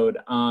episode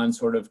on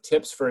sort of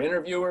tips for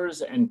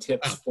interviewers and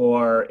tips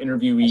for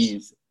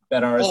interviewees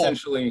that are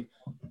essentially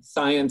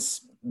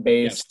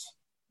science-based,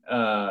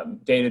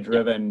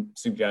 data-driven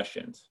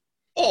suggestions.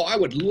 Oh, I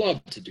would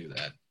love to do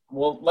that.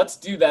 Well, let's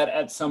do that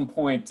at some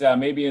point,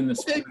 maybe in the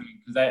spring,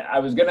 because I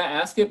was going to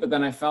ask it, but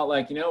then I felt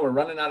like, we're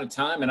running out of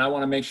time and I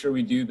want to make sure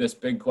we do this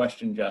big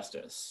question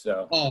justice.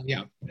 So. Oh,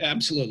 yeah,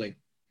 absolutely.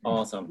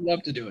 Awesome.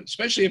 Love to do it,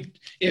 especially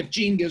if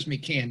Jean gives me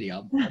candy.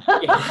 I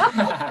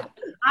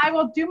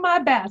will do my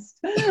best.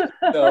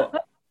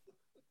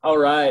 All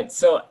right.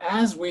 So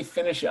as we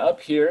finish up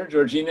here,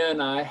 Georgina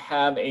and I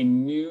have a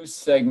new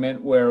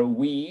segment where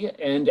we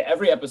end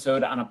every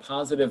episode on a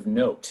positive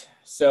note.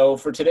 So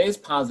for today's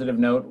positive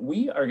note,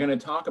 we are going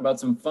to talk about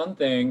some fun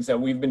things that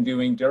we've been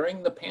doing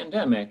during the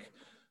pandemic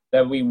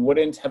that we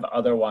wouldn't have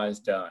otherwise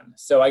done.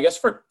 So I guess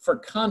for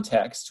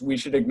context, we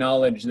should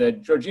acknowledge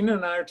that Georgina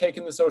and I are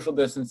taking the social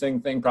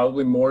distancing thing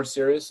probably more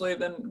seriously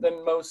than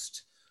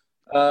most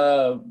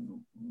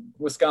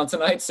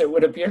Wisconsinites, it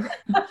would appear.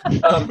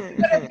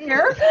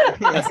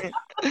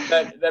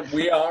 That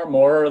we are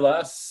more or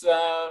less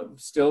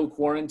still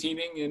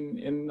quarantining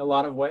in a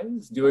lot of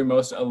ways, doing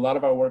a lot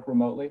of our work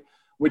remotely,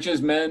 which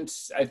has meant,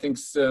 I think,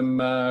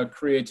 some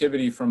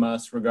creativity from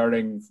us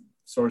regarding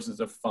sources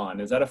of fun.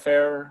 Is that a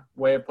fair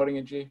way of putting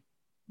it, G?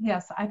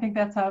 Yes, I think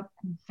that's a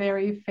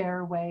very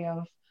fair way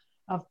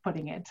of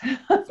putting it.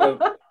 So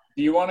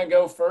do you want to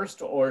go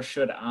first or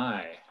should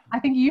I? I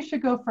think you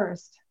should go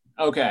first.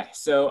 Okay,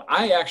 so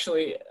I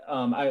actually,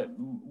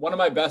 one of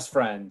my best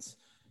friends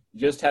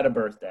just had a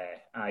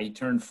birthday. He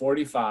turned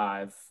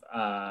 45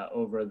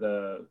 over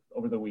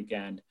the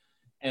weekend.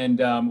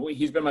 And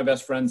he's been my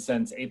best friend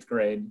since 8th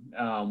grade.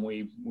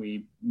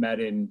 We met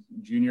in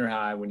junior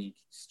high when he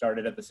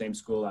started at the same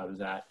school I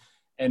was at.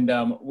 And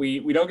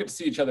we don't get to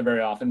see each other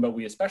very often, but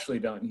we especially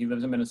don't. He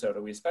lives in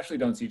Minnesota. We especially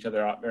don't see each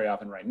other very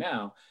often right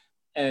now.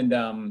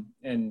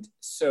 And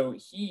so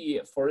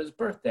he, for his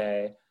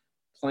birthday,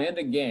 planned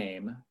a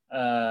game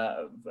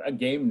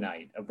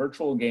night, a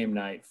virtual game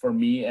night for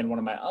me and one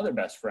of my other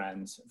best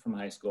friends from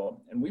high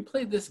school. And we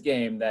played this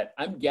game that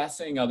I'm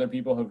guessing other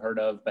people have heard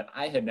of, but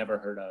I had never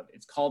heard of.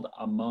 It's called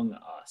Among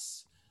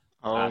Us.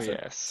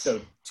 Yes.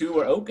 So two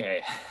were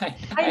okay.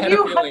 I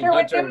knew Hunter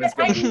was going to.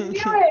 I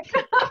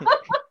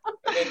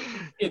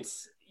knew it.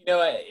 It's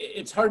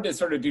hard to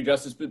sort of do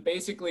justice, but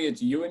basically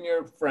it's you and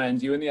your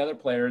friends, you and the other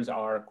players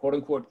are quote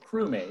unquote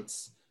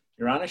crewmates.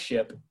 You're on a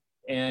ship.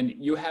 and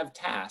you have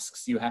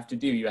tasks you have to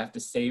do. You have to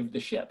save the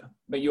ship,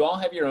 but you all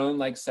have your own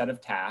like set of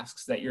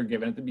tasks that you're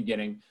given at the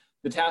beginning.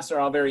 The tasks are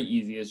all very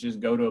easy. It's just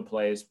go to a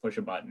place, push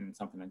a button,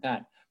 something like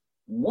that.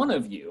 One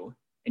of you,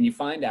 and you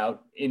find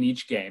out in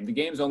each game, the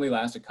games only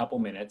last a couple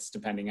minutes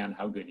depending on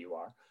how good you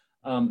are,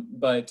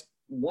 but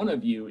one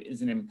of you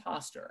is an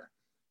imposter,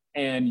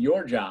 and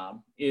your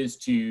job is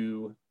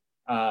to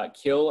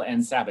kill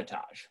and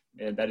sabotage.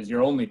 That is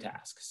your only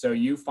task. So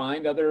you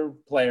find other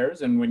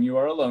players, and when you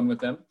are alone with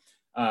them,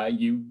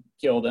 you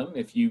kill them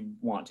if you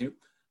want to,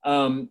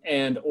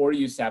 or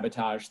you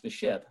sabotage the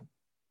ship.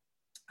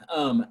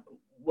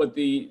 What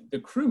the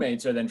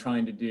crewmates are then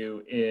trying to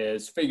do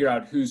is figure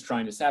out who's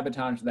trying to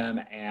sabotage them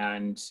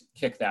and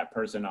kick that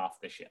person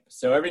off the ship.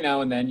 So every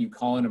now and then you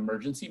call an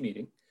emergency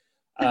meeting,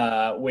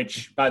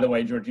 which, by the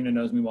way, Georgina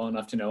knows me well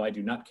enough to know I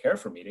do not care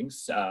for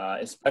meetings,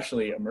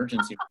 especially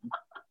emergency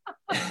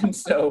meetings. And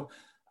so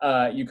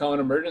you call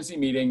an emergency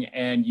meeting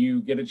and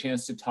you get a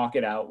chance to talk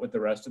it out with the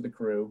rest of the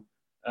crew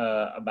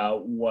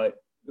about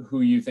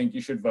who you think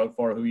you should vote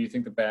for, who you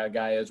think the bad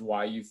guy is,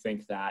 why you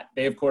think that.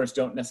 They, of course,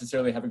 don't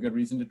necessarily have a good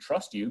reason to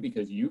trust you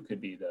because you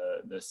could be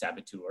the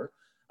saboteur.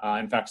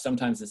 In fact,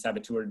 sometimes the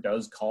saboteur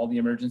does call the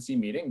emergency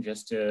meeting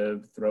just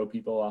to throw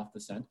people off the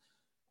scent.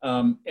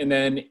 And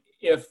then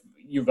if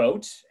you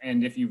vote,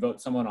 and if you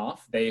vote someone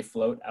off, they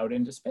float out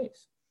into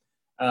space.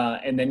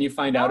 And then you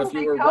find out if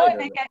you were right.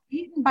 They get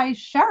eaten by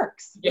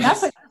sharks.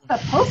 Yes. That's what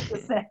you're supposed to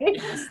say.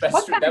 Yes,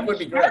 that's true. That would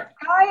be great. What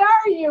guy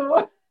are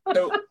you?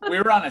 So we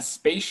were on a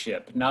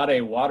spaceship, not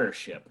a water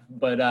ship,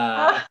 but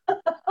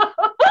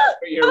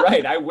you're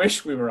right. I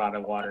wish we were on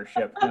a water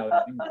ship.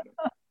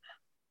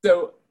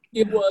 So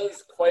it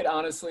was, quite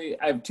honestly,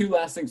 I have two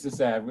last things to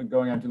say. I've been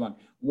going on too long.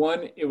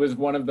 One, it was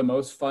one of the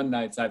most fun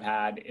nights I've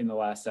had in the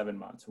last 7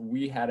 months.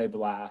 We had a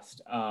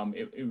blast.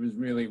 It was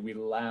really, we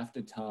laughed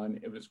a ton.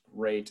 It was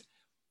great.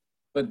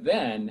 But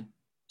then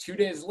 2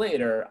 days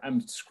later,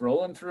 I'm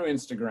scrolling through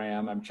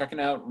Instagram. I'm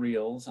checking out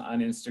Reels on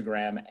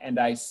Instagram, and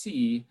I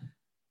see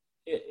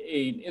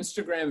an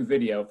Instagram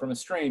video from a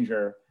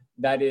stranger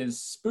that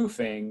is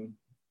spoofing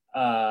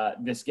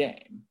this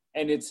game.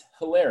 And it's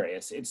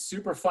hilarious. It's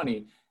super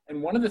funny.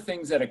 And one of the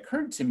things that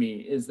occurred to me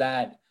is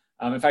that,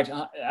 in fact,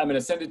 I'm going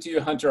to send it to you,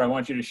 Hunter. I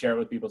want you to share it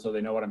with people so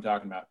they know what I'm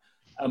talking about.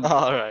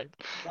 All right.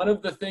 One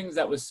of the things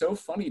that was so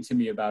funny to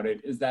me about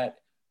it is that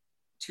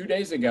 2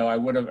 days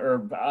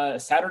ago,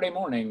 Saturday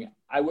morning,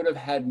 I would have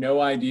had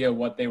no idea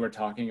what they were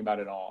talking about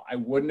at all. I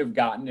wouldn't have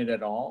gotten it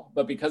at all.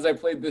 But because I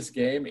played this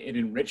game, it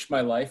enriched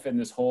my life in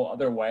this whole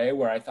other way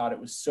where I thought it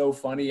was so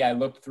funny. I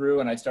looked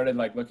through and I started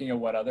like looking at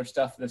what other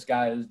stuff this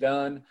guy has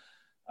done.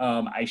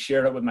 I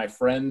shared it with my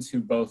friends who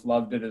both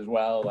loved it as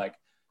well.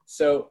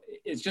 So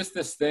it's just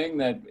this thing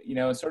that,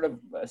 sort of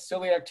a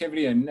silly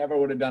activity I never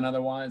would have done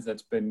otherwise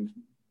that's been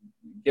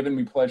giving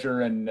me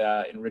pleasure and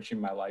enriching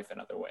my life in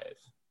other ways.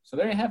 So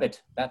there you have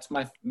it. That's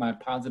my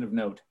positive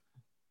note.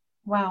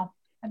 Wow.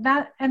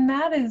 That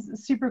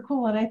is super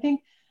cool. And I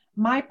think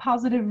my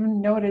positive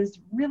note is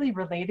really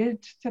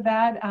related to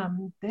that.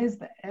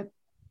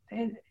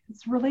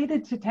 It's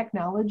related to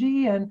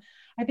technology. And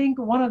I think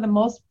one of the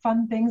most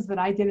fun things that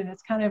I did, and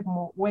it's kind of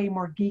way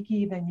more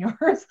geeky than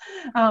yours,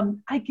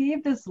 I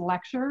gave this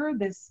lecture,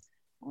 this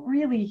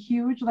really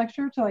huge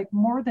lecture to like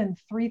more than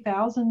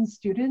 3,000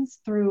 students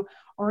through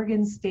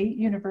Oregon State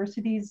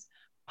University's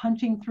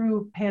Punching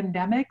Through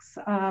Pandemics,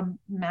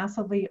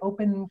 massively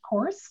open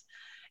course.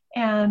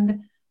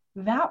 And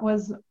that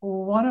was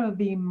one of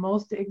the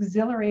most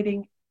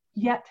exhilarating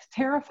yet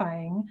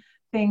terrifying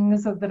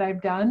things that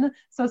I've done.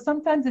 So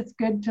sometimes it's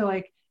good to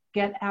like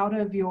get out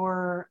of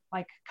your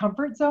like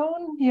comfort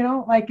zone,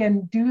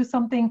 and do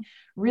something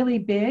really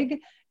big.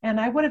 And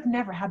I would have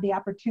never had the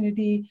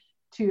opportunity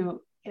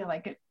to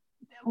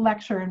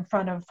lecture in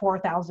front of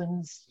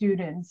 4,000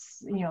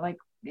 students,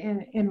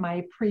 in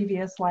my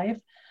previous life.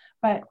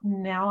 But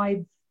now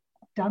I've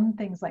done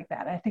things like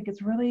that. I think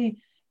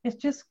it's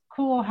just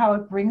cool how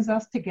it brings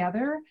us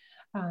together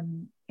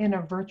in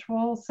a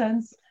virtual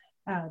sense,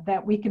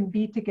 that we can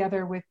be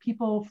together with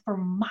people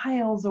from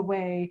miles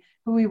away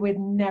who we would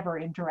never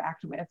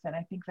interact with. And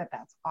I think that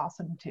that's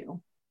awesome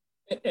too.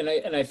 And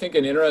I think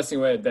an interesting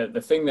way, that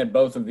the thing that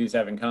both of these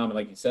have in common,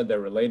 like you said, they're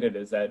related,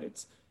 is that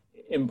it's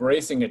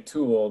embracing a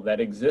tool that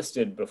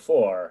existed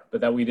before, but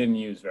that we didn't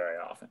use very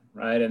often,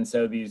 right? And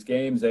so these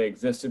games, they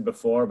existed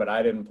before, but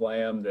I didn't play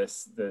them.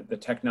 The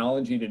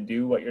technology to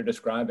do what you're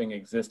describing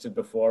existed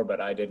before, but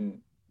we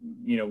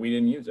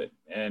didn't use it.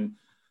 And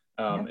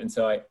and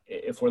so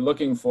if we're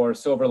looking for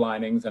silver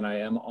linings, and I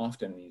am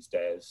often these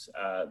days,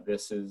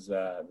 this is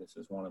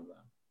one of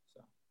them.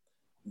 So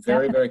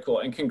very, very cool.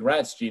 And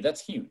congrats, G.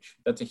 That's huge.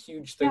 That's a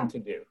huge thing to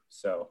do.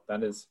 So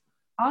that is.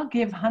 I'll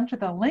give Hunter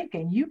the link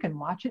and you can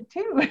watch it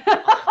too.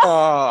 Oh,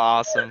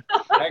 awesome.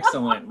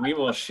 Excellent. We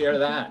will share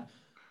that.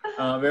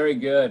 Very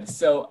good.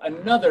 So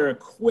another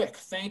quick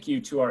thank you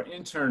to our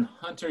intern,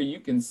 Hunter. You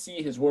can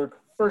see his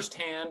work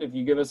firsthand if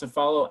you give us a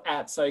follow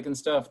at Psych and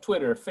Stuff,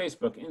 Twitter,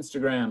 Facebook,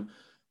 Instagram.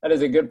 That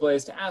is a good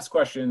place to ask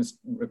questions,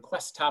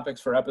 request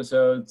topics for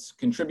episodes,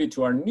 contribute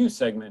to our new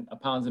segment, A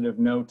Positive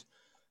Note.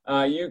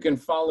 You can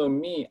follow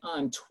me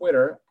on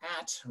Twitter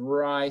at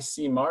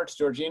RyCMart.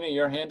 Georgina,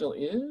 your handle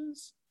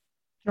is?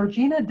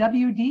 Georgina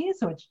WD,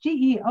 so it's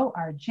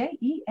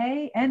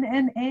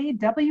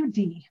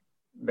GeorgianaWD.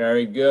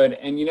 Very good.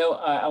 And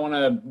I want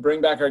to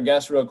bring back our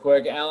guest real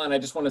quick. Alan, I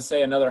just want to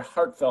say another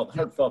heartfelt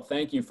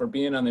thank you for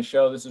being on the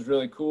show. This is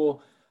really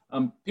cool.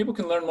 People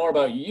can learn more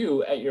about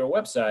you at your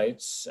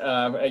websites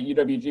at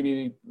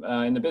UWGB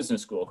in the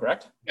business school,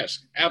 correct?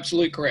 Yes,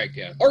 absolutely correct,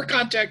 yeah. Or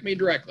contact me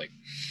directly.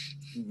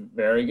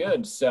 Very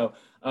good. So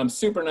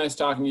super nice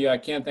talking to you. I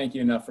can't thank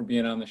you enough for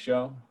being on the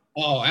show.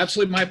 Oh,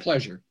 absolutely my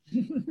pleasure.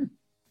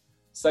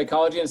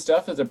 Psychology and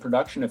Stuff is a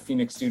production of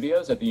Phoenix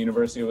Studios at the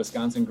University of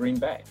Wisconsin, Green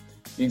Bay.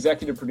 The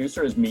executive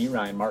producer is me,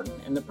 Ryan Martin,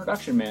 and the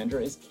production manager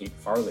is Kate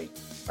Farley.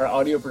 Our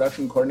audio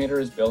production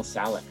coordinator is Bill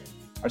Salick.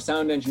 Our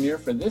sound engineer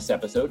for this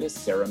episode is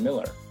Sarah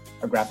Miller.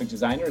 Our graphic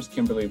designer is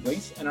Kimberly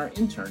Blease, and our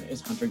intern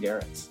is Hunter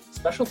Garretts.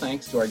 Special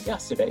thanks to our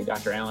guest today,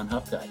 Dr. Alan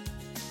Hupgut.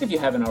 If you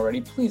haven't already,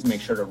 please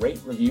make sure to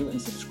rate, review,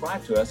 and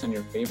subscribe to us on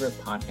your favorite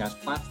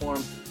podcast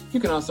platform. You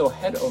can also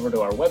head over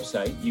to our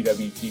website,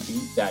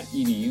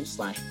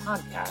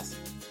 uwgb.edu/podcast,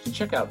 to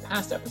check out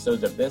past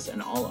episodes of this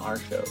and all our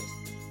shows.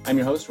 I'm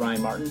your host,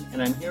 Ryan Martin,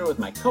 and I'm here with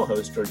my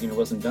co-host, Georgina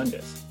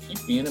Wilson-Dundas.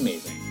 Keep being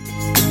amazing.